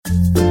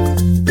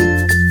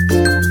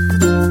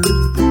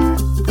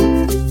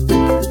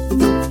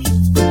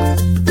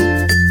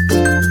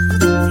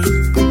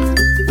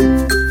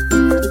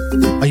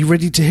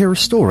ready to hear a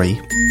story?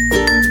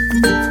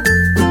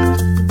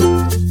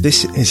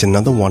 This is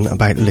another one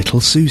about little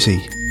Suzi.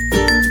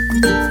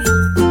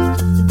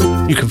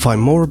 You can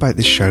find more about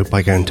this show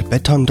by going to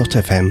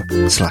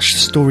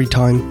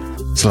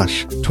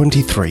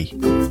bedtime.fm/storytime/23.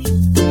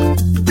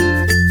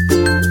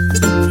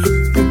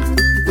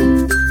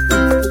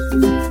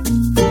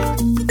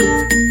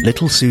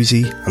 Little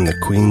Suzi and the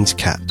Queen's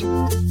Cat.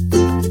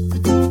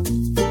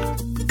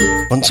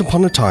 Once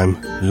upon a time,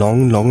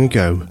 long, long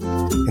ago,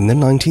 in the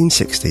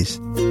 1960s,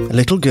 a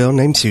little girl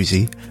named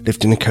Suzi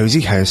lived in a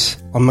cosy house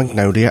on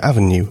Magnolia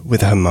Avenue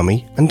with her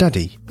mummy and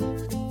daddy.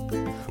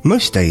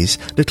 Most days,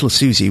 little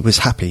Suzi was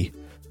happy,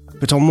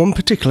 but on one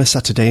particular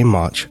Saturday in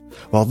March,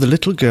 while the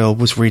little girl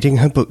was reading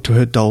her book to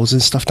her dolls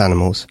and stuffed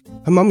animals,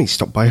 her mummy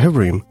stopped by her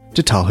room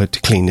to tell her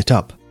to clean it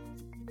up.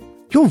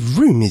 "Your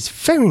room is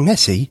very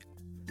messy.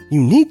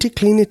 You need to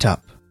clean it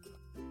up."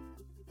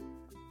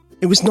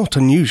 It was not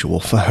unusual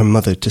for her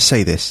mother to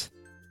say this.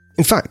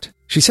 In fact,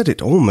 she said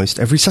it almost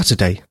every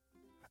Saturday,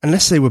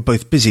 unless they were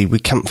both busy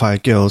with campfire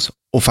girls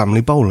or family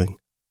bowling.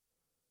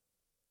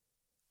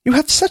 "You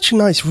have such a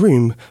nice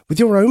room with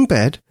your own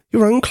bed,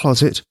 your own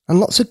closet, and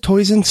lots of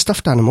toys and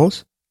stuffed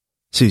animals,"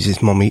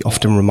 Suzi's mummy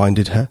often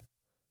reminded her.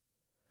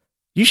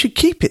 "You should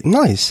keep it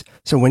nice,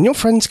 so when your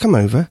friends come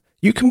over,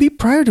 you can be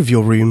proud of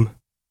your room."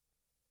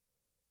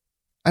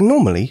 And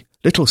normally,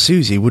 little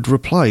Suzi would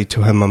reply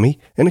to her mummy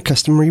in a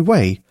customary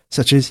way,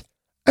 such as,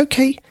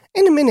 "Okay,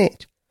 in a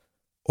minute,"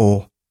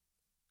 or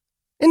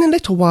 "In a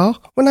little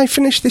while, when I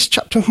finish this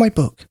chapter of my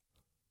book,"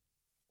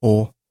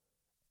 or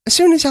 "As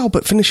soon as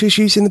Albert finishes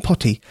using the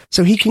potty,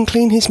 so he can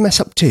clean his mess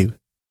up too."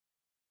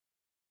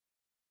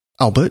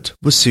 Albert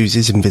was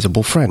Suzi's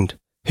invisible friend,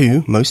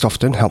 who most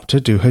often helped her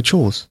do her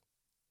chores.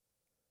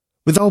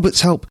 With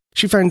Albert's help,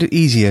 she found it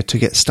easier to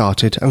get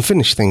started and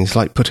finish things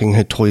like putting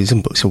her toys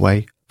and books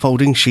away,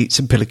 folding sheets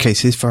and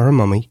pillowcases for her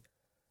mummy,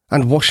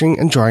 and washing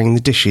and drying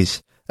the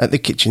dishes at the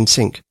kitchen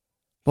sink,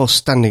 while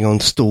standing on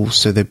stools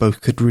so they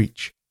both could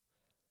reach.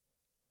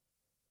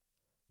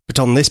 But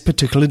on this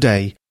particular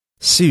day,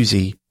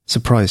 Suzi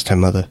surprised her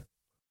mother.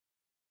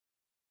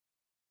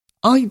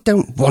 "I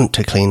don't want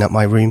to clean up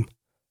my room,"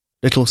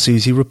 little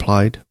Suzi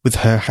replied, with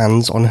her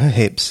hands on her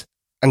hips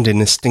and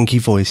in a stinky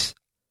voice.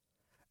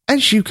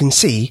 "As you can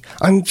see,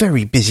 I'm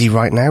very busy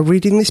right now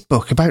reading this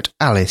book about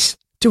Alice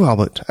to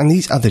Albert and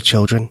these other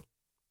children."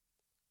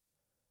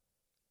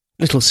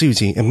 Little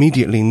Suzi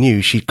immediately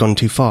knew she'd gone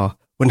too far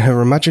when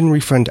her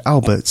imaginary friend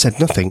Albert said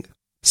nothing,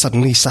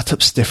 suddenly sat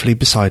up stiffly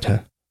beside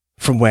her,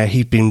 from where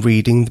he'd been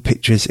reading the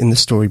pictures in the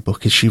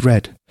storybook as she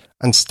read,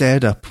 and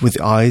stared up with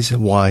eyes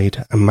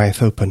wide and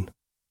mouth open.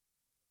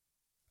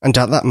 And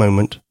at that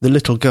moment, the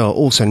little girl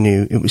also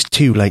knew it was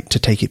too late to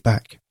take it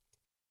back.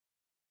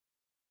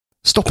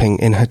 Stopping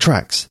in her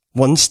tracks,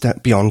 one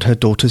step beyond her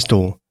daughter's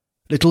door,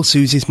 little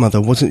Suzi's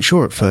mother wasn't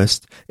sure at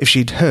first if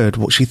she'd heard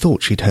what she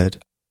thought she'd heard.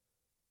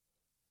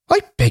 "I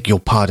beg your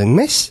pardon,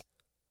 miss,"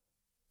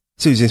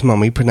 Suzi's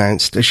mummy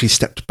pronounced as she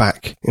stepped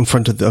back in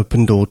front of the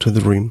open door to the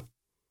room.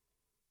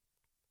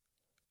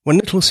 When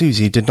little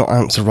Suzi did not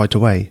answer right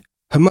away,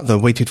 her mother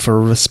waited for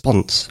a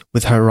response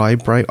with her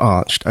eyebrow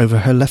arched over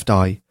her left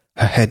eye,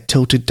 her head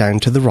tilted down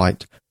to the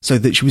right so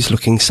that she was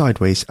looking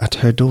sideways at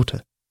her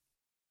daughter.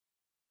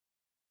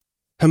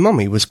 Her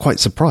mummy was quite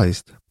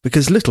surprised,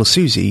 because little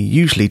Suzi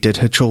usually did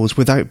her chores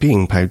without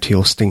being pouty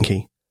or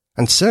stinky,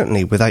 and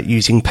certainly without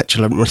using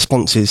petulant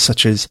responses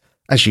such as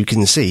you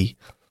can see.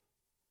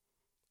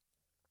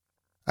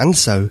 And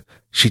so,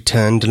 she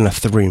turned and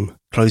left the room,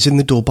 closing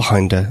the door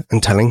behind her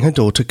and telling her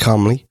daughter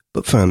calmly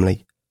but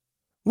firmly,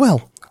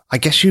 "Well, I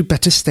guess you'd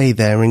better stay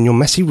there in your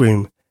messy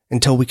room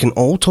until we can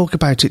all talk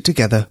about it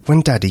together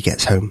when Daddy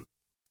gets home."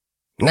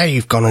 "Now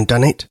you've gone and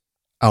done it,"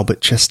 Albert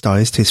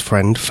chastised his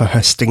friend for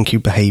her stinky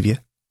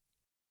behaviour.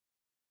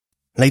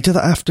 Later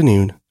that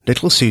afternoon,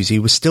 little Suzi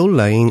was still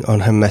laying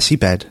on her messy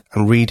bed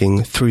and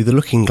reading through the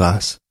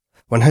looking-glass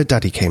when her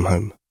daddy came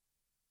home.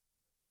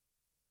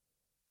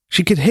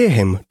 She could hear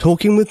him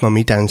talking with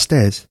Mummy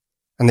downstairs,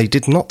 and they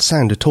did not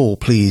sound at all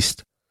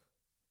pleased.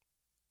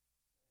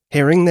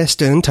 Hearing their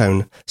stern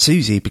tone,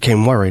 Suzi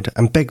became worried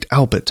and begged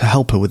Albert to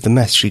help her with the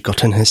mess she'd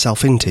gotten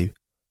herself into.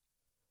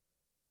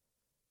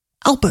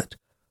 "Albert,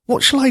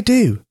 what shall I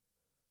do?"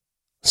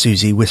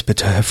 Suzi whispered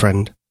to her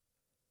friend.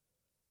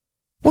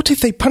 "What if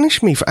they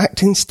punish me for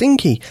acting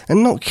stinky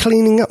and not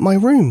cleaning up my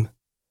room?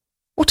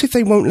 What if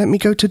they won't let me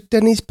go to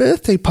Denny's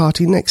birthday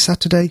party next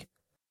Saturday?"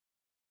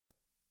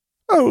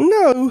 "Oh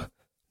no!"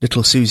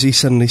 Little Suzi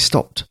suddenly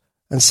stopped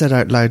and said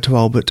out loud to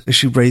Albert as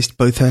she raised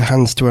both her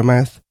hands to her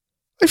mouth,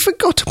 "I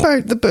forgot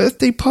about the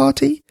birthday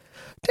party.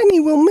 Denny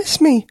will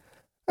miss me,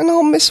 and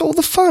I'll miss all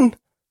the fun.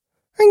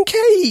 And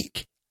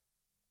cake!"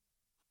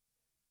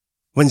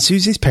 When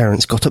Suzi's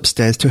parents got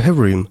upstairs to her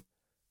room,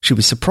 she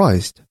was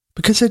surprised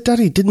because her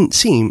daddy didn't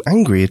seem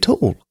angry at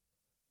all.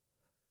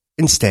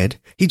 Instead,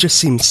 he just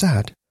seemed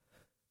sad,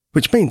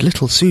 which made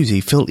little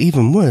Suzi feel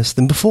even worse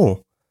than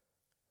before.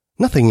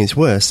 Nothing is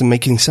worse than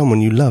making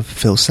someone you love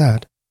feel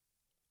sad.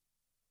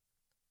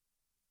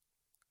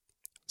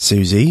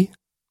 "Suzi?"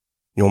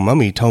 Your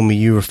mummy told me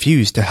you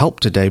refused to help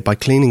today by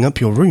cleaning up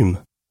your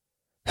room,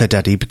 her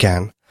daddy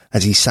began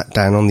as he sat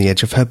down on the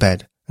edge of her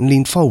bed and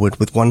leaned forward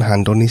with one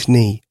hand on his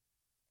knee.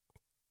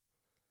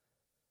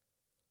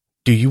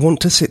 Do you want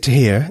to sit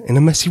here in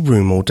a messy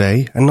room all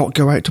day and not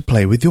go out to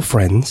play with your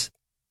friends?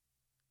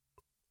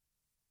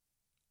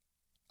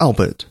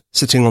 Albert,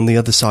 sitting on the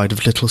other side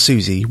of little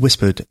Suzi,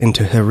 whispered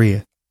into her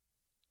ear.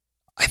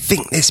 I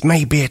think this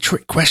may be a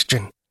trick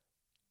question.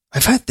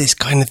 I've heard this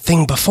kind of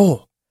thing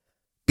before.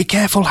 Be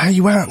careful how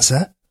you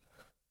answer.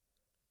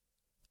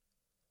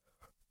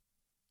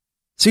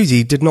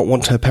 Suzi did not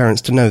want her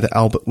parents to know that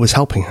Albert was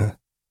helping her,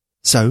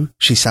 so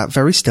she sat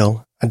very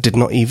still and did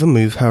not even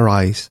move her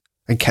eyes,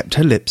 and kept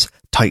her lips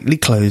tightly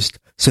closed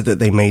so that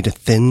they made a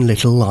thin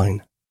little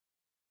line.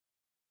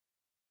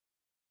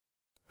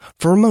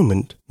 For a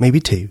moment, maybe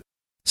two,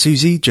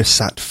 Suzi just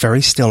sat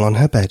very still on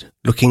her bed,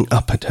 looking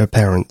up at her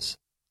parents.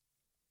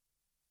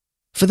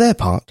 For their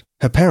part,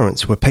 her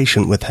parents were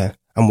patient with her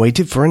and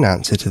waited for an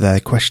answer to their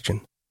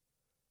question.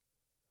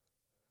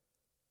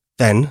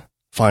 Then,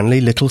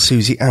 finally, little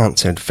Suzi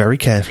answered very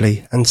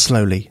carefully and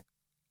slowly.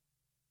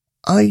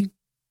 I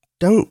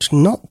don't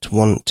not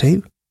want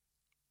to.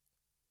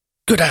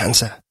 Good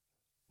answer,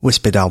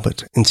 whispered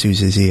Albert in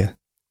Suzi's ear.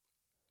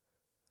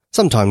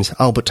 Sometimes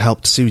Albert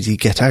helped Suzi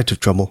get out of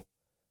trouble,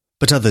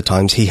 but other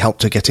times he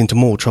helped her get into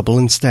more trouble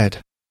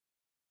instead.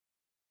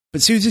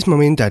 But Suzi's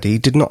mummy and daddy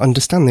did not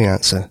understand the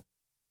answer.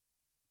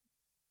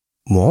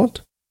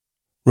 What?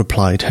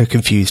 Replied her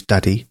confused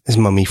daddy as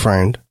mummy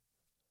frowned.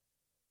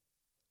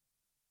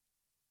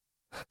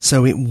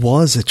 So it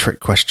was a trick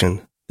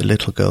question, the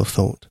little girl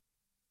thought.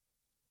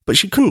 But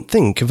she couldn't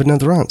think of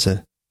another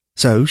answer,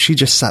 so she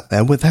just sat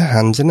there with her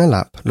hands in her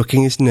lap,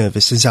 looking as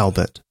nervous as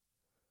Albert.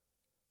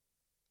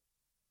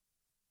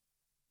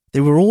 They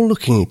were all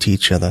looking at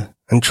each other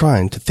and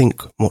trying to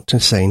think what to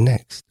say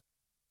next.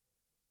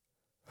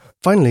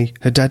 Finally,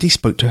 her daddy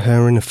spoke to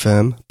her in a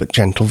firm but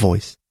gentle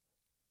voice.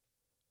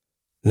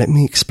 Let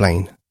me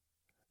explain.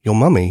 Your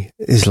mummy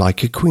is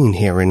like a queen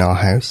here in our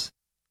house.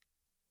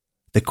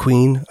 The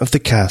queen of the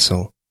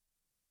castle.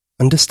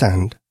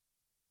 Understand?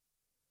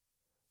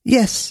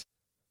 Yes,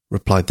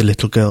 replied the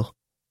little girl,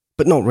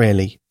 but not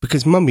really,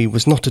 because mummy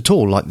was not at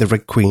all like the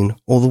Red Queen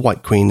or the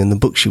White Queen in the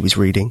book she was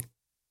reading.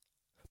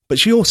 But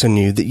she also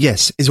knew that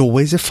yes is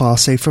always a far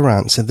safer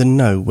answer than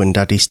no when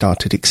Daddy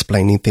started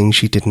explaining things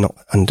she did not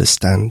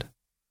understand.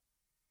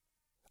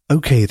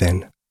 Okay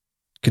then,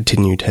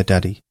 continued her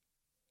Daddy.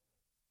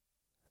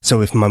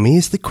 So if Mummy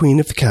is the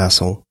queen of the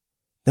castle,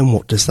 then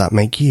what does that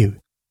make you?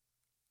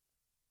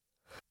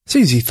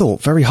 Suzi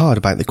thought very hard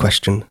about the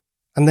question,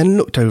 and then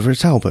looked over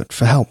at Albert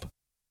for help.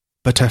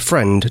 But her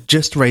friend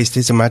just raised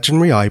his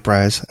imaginary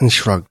eyebrows and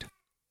shrugged.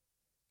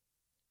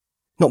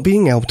 Not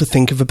being able to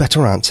think of a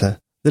better answer,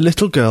 the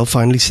little girl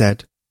finally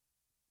said,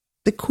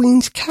 The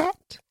Queen's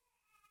cat.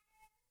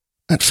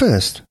 At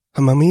first,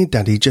 her mummy and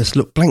daddy just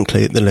looked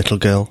blankly at the little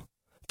girl,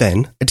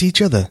 then at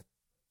each other.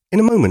 In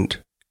a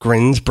moment,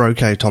 grins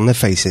broke out on their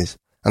faces,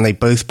 and they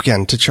both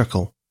began to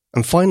chuckle,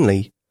 and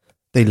finally,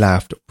 they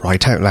laughed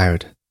right out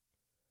loud.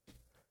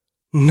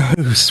 No,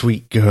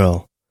 sweet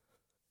girl,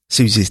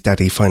 Suzi's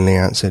daddy finally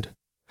answered.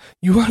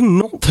 You are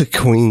not the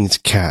Queen's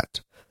cat.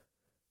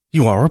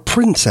 You are a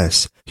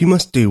princess who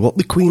must do what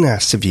the Queen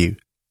asks of you.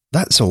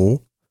 That's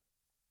all.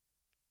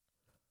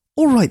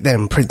 All right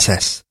then,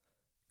 princess,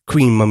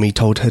 Queen Mummy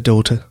told her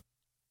daughter.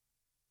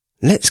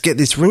 Let's get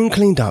this room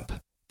cleaned up,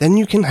 then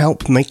you can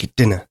help make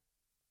dinner.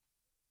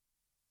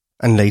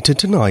 And later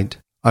tonight,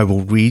 I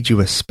will read you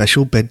a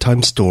special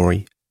bedtime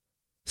story,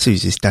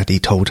 Suzi's daddy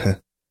told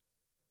her.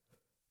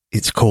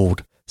 It's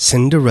called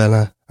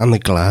Cinderella and the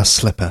Glass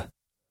Slipper.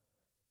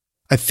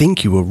 I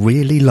think you will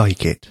really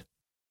like it.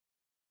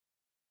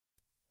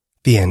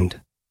 The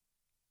end.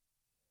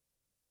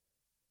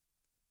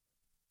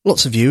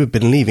 Lots of you have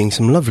been leaving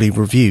some lovely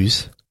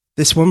reviews.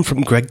 This one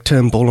from Greg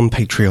Turnbull on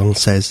Patreon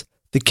says,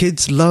 The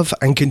kids love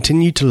and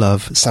continue to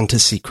love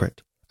Santa's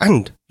Secret,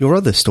 and your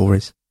other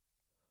stories.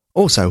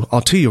 Also,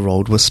 our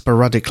 2-year-old will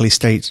sporadically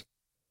state,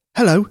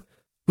 Hello,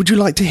 would you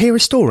like to hear a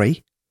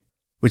story?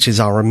 Which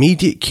is our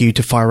immediate cue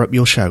to fire up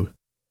your show.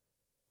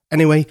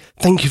 Anyway,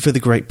 thank you for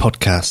the great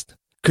podcast.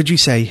 Could you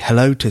say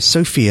hello to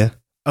Sophia,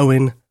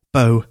 Owen,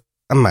 Bo,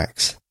 and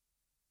Max?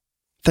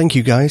 Thank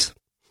you, guys.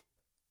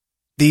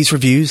 These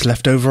reviews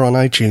left over on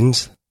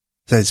iTunes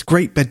says,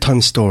 Great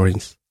bedtime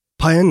stories.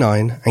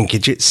 Pie9 and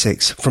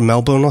Gidget6 from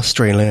Melbourne,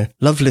 Australia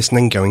love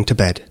listening going to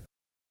bed.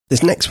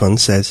 This next one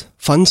says,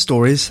 Fun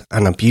stories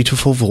and a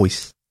beautiful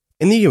voice.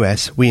 In the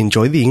US, we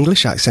enjoy the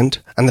English accent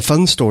and the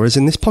fun stories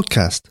in this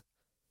podcast.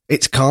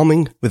 It's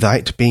calming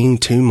without being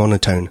too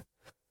monotone.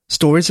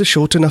 Stories are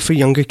short enough for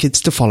younger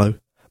kids to follow.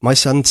 My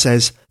son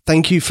says,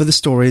 Thank you for the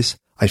stories.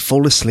 I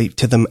fall asleep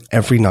to them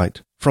every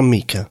night. From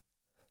Mika.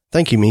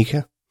 Thank you,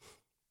 Mika.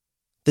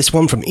 This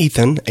one from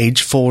Ethan,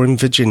 age 4 in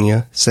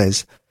Virginia,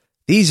 says,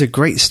 These are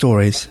great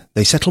stories.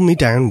 They settle me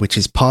down, which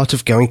is part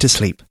of going to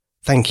sleep.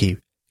 Thank you.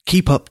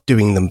 Keep up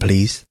doing them,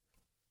 please.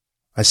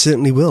 I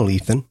certainly will,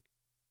 Ethan.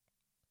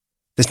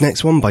 This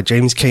next one by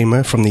James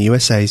Kamer from the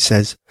USA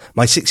says,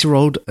 "My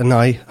 6-year-old and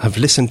I have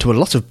listened to a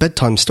lot of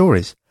bedtime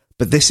stories,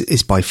 but this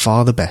is by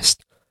far the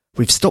best.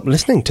 We've stopped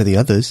listening to the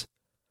others.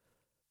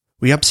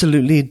 We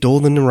absolutely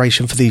adore the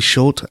narration for these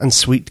short and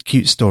sweet,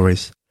 cute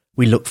stories.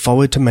 We look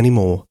forward to many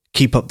more.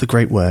 Keep up the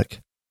great work."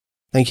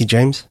 Thank you,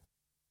 James.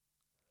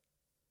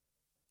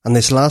 And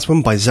this last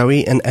one by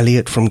Zoe and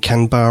Elliot from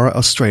Canberra,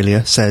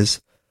 Australia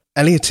says,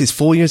 "Elliot is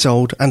 4 years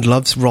old and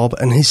loves Rob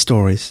and his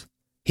stories.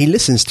 He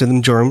listens to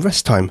them during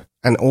rest time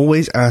and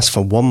always asks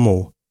for one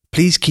more.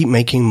 Please keep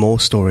making more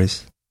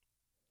stories."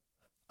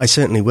 I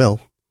certainly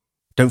will.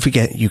 Don't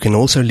forget you can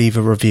also leave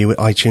a review at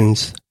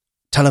iTunes,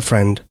 tell a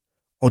friend,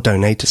 or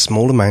donate a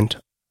small amount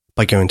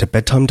by going to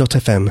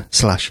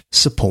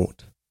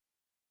bedtime.fm/support.